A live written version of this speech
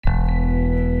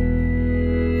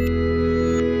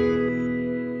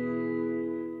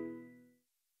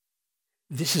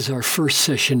This is our first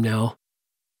session now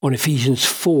on Ephesians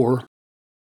 4,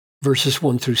 verses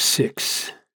 1 through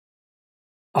 6.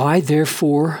 I,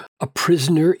 therefore, a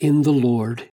prisoner in the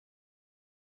Lord,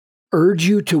 urge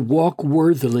you to walk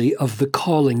worthily of the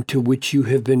calling to which you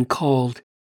have been called,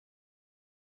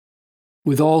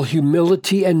 with all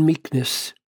humility and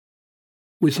meekness,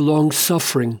 with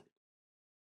long-suffering,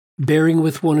 bearing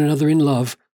with one another in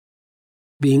love,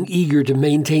 being eager to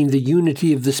maintain the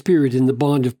unity of the Spirit in the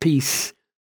bond of peace.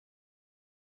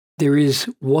 There is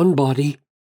one body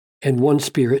and one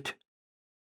Spirit,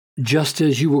 just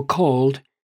as you were called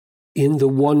in the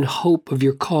one hope of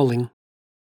your calling,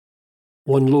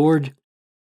 one Lord,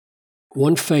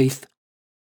 one faith,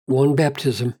 one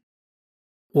baptism,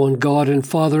 one God and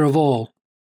Father of all,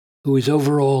 who is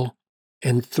over all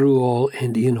and through all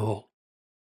and in all.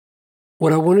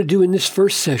 What I want to do in this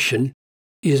first session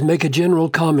is make a general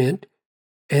comment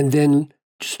and then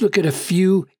just look at a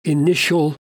few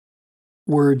initial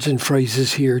words and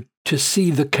phrases here to see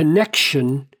the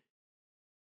connection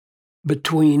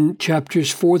between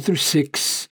chapters 4 through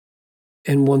 6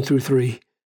 and 1 through 3.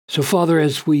 So, Father,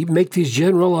 as we make these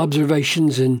general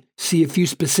observations and see a few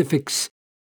specifics,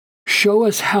 show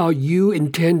us how you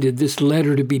intended this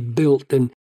letter to be built,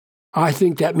 and I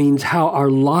think that means how our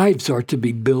lives are to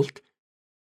be built.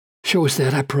 Show us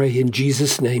that, I pray, in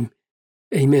Jesus' name.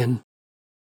 Amen.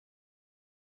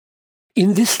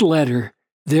 In this letter,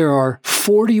 there are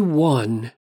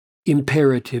 41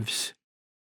 imperatives.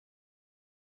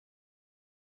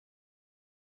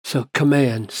 So,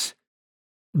 commands.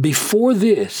 Before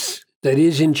this, that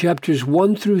is in chapters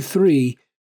 1 through 3,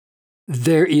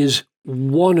 there is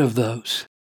one of those.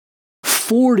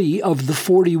 40 of the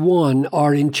 41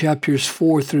 are in chapters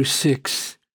 4 through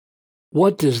 6.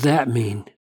 What does that mean?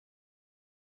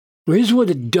 Well, here's what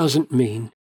it doesn't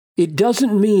mean. It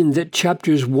doesn't mean that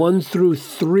chapters 1 through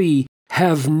 3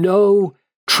 have no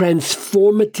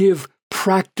transformative,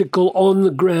 practical,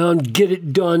 on-the-ground,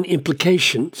 get-it-done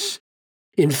implications.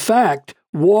 In fact,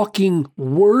 walking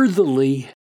worthily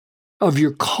of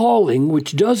your calling,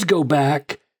 which does go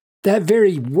back, that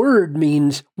very word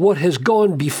means what has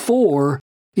gone before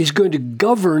is going to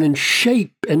govern and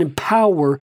shape and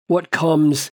empower what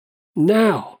comes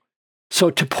now. So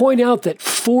to point out that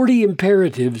 40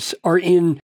 imperatives are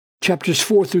in chapters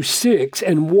 4 through 6,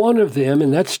 and one of them,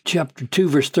 and that's chapter 2,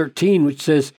 verse 13, which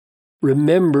says,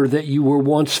 remember that you were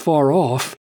once far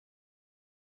off,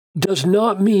 does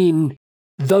not mean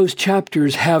those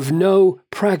chapters have no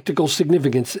practical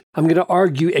significance. I'm going to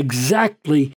argue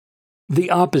exactly the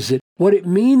opposite. What it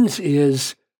means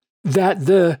is that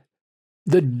the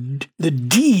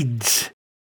deeds,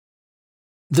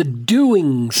 the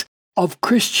doings of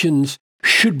Christians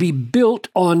should be built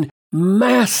on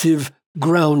massive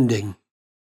grounding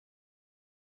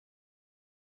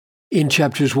in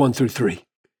chapters 1 through 3.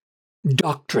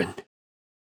 Doctrine.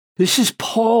 This is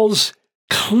Paul's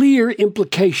clear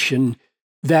implication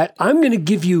that I'm going to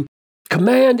give you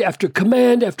command after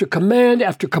command after command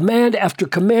after command after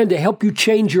command to help you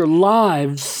change your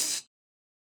lives.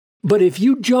 But if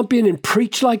you jump in and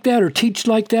preach like that or teach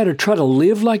like that or try to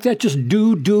live like that, just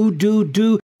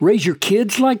do, raise your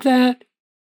kids like that,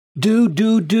 do.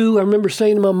 I remember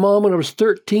saying to my mom when I was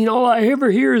 13, all I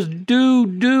ever hear is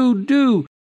do.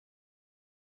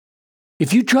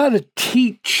 If you try to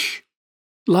teach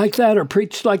like that or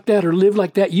preach like that or live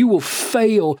like that, you will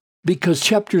fail because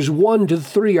chapters 1 to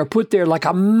 3 are put there like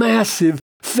a massive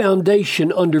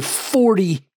foundation under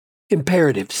 40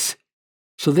 imperatives.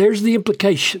 So there's the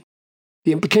implication.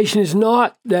 The implication is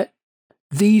not that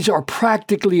these are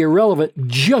practically irrelevant,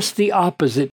 just the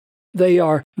opposite. They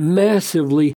are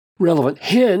massively relevant.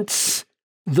 Hence,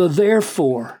 the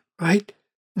therefore, right?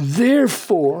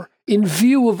 Therefore, in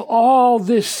view of all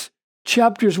this,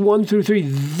 chapters 1 through 3,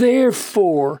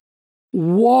 therefore,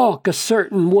 walk a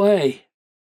certain way.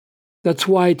 That's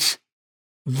why it's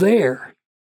there.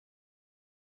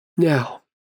 Now,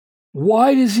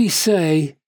 why does he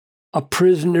say a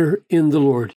prisoner in the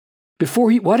Lord?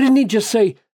 Why didn't he just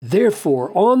say,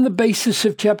 therefore, on the basis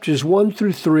of chapters 1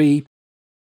 through 3,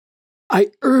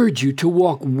 I urge you to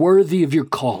walk worthy of your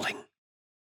calling?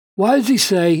 Why does he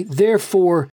say,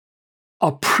 therefore,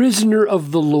 a prisoner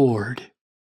of the Lord,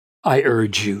 I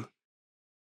urge you?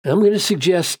 And I'm going to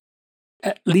suggest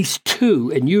at least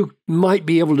two, and you might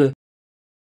be able to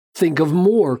think of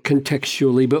more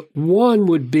contextually, but one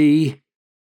would be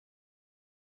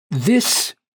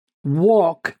this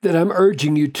walk that I'm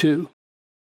urging you to,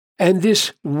 and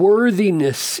this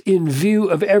worthiness in view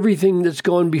of everything that's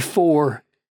gone before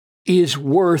is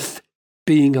worth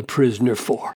being a prisoner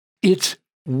for. It's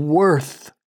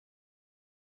worth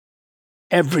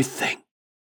everything.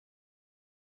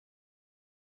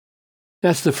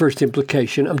 That's the first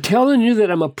implication. I'm telling you that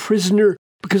I'm a prisoner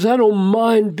because I don't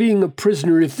mind being a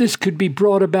prisoner. If this could be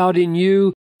brought about in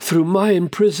you through my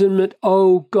imprisonment,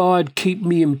 oh God, keep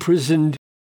me imprisoned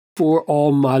for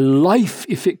all my life,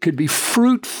 if it could be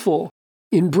fruitful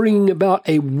in bringing about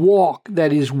a walk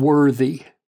that is worthy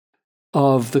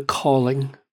of the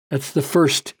calling. That's the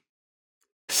first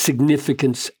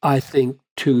significance, I think,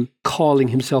 to calling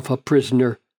himself a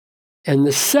prisoner. And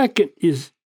the second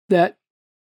is that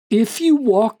if you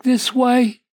walk this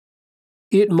way,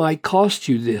 it might cost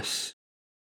you this.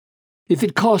 If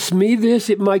it costs me this,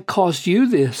 it might cost you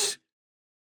this.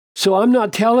 So I'm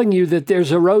not telling you that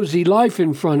there's a rosy life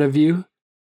in front of you.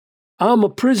 I'm a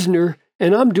prisoner,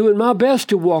 and I'm doing my best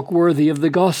to walk worthy of the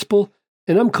gospel,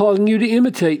 and I'm calling you to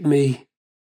imitate me.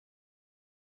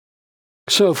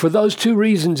 So for those two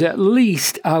reasons, at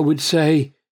least, I would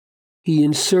say he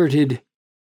inserted,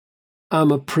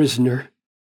 I'm a prisoner.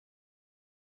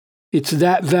 It's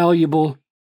that valuable,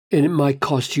 and it might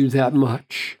cost you that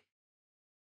much.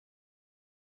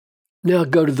 Now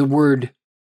go to the word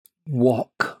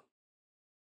walk.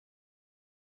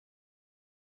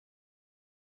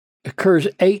 Occurs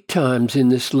 8 times in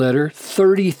this letter,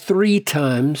 33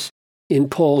 times in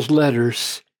Paul's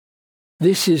letters.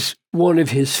 This is one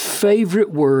of his favorite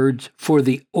words for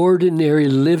the ordinary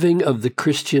living of the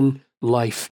Christian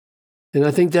life. And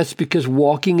I think that's because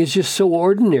walking is just so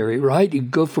ordinary, right? You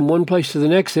go from one place to the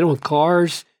next. They don't have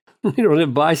cars. They don't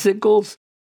have bicycles.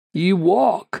 You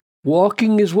walk.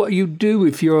 Walking is what you do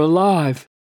if you're alive.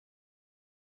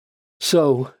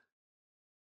 So,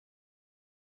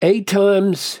 8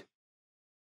 times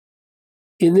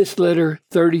in this letter,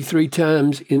 33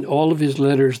 times in all of his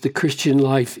letters, the Christian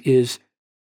life is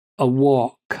a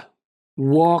walk.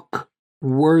 Walk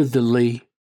worthily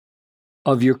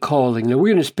of your calling. Now,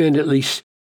 we're going to spend at least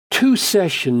 2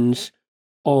 sessions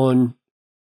on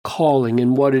calling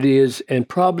and what it is, and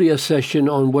probably a session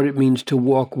on what it means to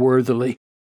walk worthily.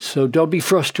 So don't be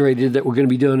frustrated that we're going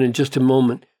to be done in just a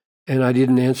moment, and I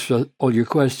didn't answer all your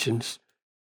questions.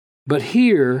 But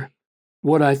here,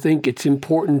 what I think it's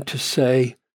important to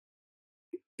say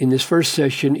in this first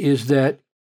session is that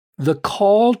the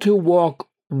call to walk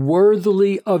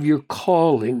worthily of your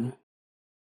calling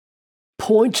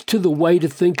points to the way to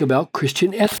think about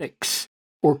Christian ethics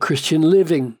or Christian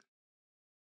living.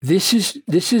 This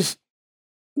is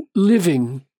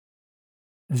living.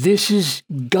 This is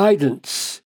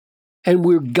guidance. And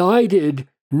we're guided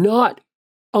not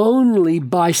only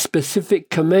by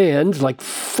specific commands, like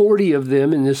 40 of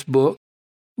them in this book,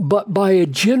 but by a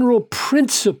general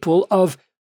principle of,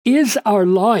 is our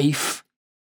life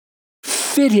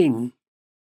fitting?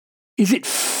 Is it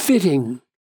fitting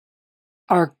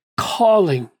our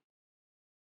calling?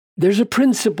 There's a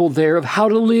principle there of how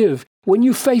to live. When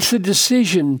you face a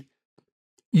decision,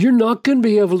 you're not going to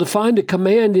be able to find a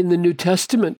command in the New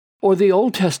Testament or the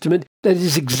Old Testament that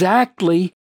is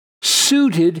exactly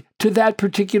suited to that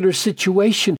particular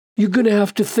situation. You're going to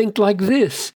have to think like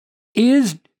this.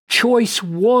 Is choice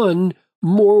 1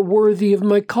 more worthy of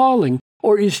my calling?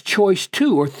 Or is choice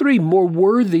 2 or 3 more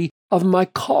worthy of my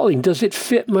calling? Does it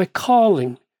fit my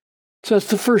calling? So that's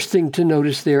the first thing to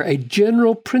notice there, a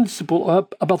general principle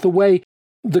about the way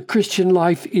the Christian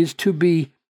life is to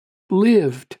be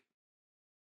lived.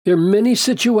 There are many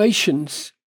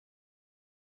situations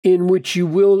in which you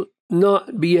will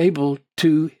not be able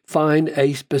to find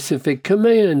a specific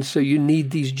command, so you need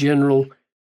these general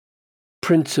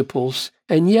principles.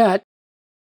 And yet,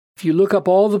 if you look up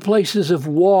all the places of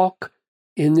walk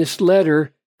in this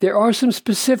letter, there are some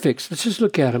specifics. Let's just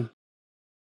look at them.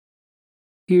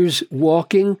 Here's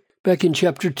walking back in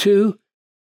chapter 2.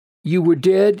 You were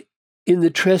dead in the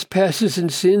trespasses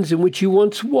and sins in which you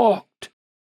once walked,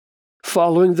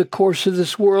 following the course of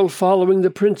this world, following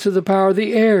the prince of the power of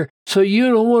the air. So you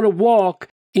don't want to walk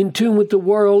in tune with the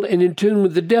world and in tune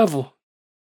with the devil.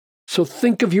 So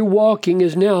think of your walking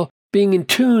as now being in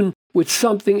tune with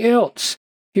something else.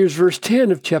 Here's verse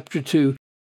 10 of chapter 2.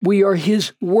 We are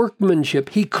his workmanship.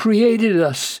 He created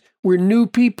us. We're new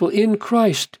people in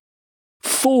Christ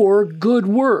for good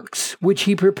works, which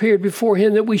he prepared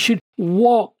beforehand that we should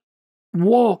walk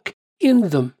in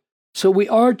them. So we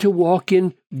are to walk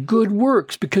in good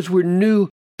works because we're new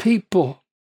people.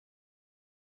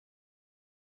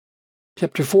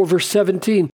 Chapter 4, verse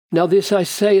 17. Now this I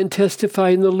say and testify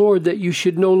in the Lord, that you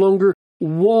should no longer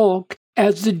walk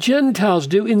as the Gentiles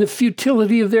do in the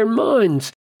futility of their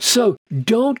minds. So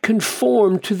don't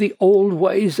conform to the old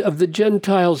ways of the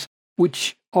Gentiles,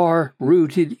 which are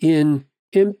rooted in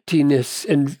emptiness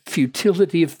and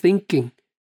futility of thinking.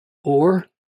 Or,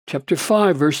 chapter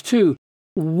 5, verse 2,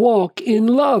 walk in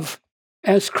love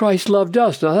as Christ loved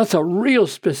us. Now, that's a real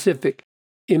specific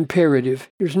imperative.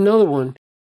 Here's another one.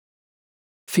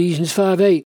 Ephesians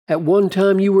 5:8. At one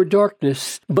time you were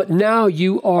darkness, but now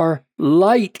you are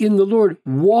light in the Lord.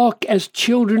 Walk as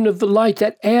children of the light.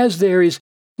 That as there is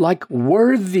like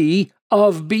worthy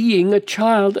of being a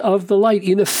child of the light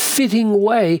in a fitting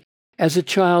way as a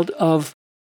child of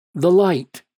the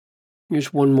light.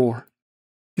 Here's one more.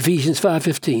 Ephesians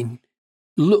 5:15.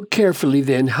 Look carefully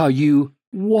then how you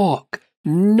walk,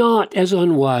 not as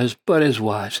unwise, but as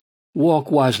wise.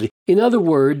 Walk wisely. In other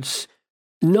words,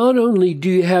 not only do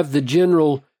you have the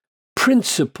general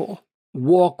principle,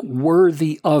 walk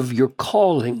worthy of your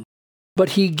calling,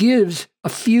 but he gives a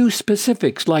few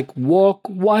specifics like walk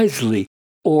wisely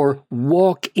or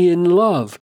walk in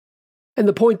love. And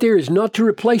the point there is not to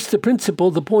replace the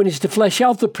principle. The point is to flesh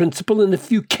out the principle in a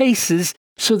few cases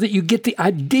so that you get the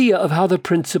idea of how the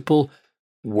principle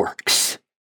works.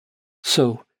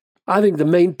 So I think the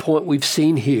main point we've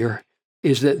seen here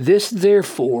is that this,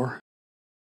 therefore,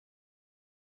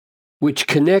 which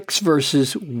connects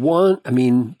chapters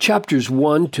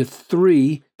 1 to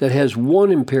 3, that has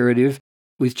one imperative,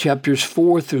 with chapters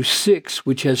 4 through 6,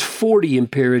 which has 40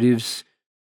 imperatives,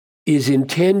 is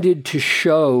intended to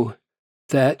show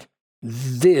that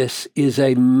this is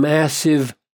a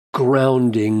massive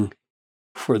grounding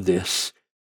for this.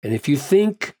 And if you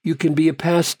think you can be a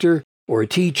pastor or a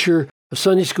teacher, a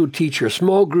Sunday school teacher, a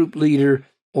small group leader,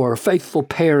 or a faithful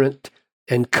parent,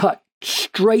 and cut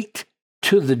straight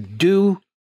to the do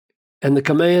and the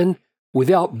command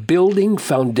without building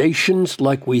foundations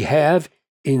like we have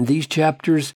in these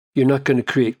chapters, you're not going to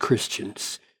create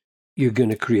Christians. You're going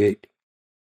to create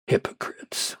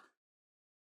hypocrites.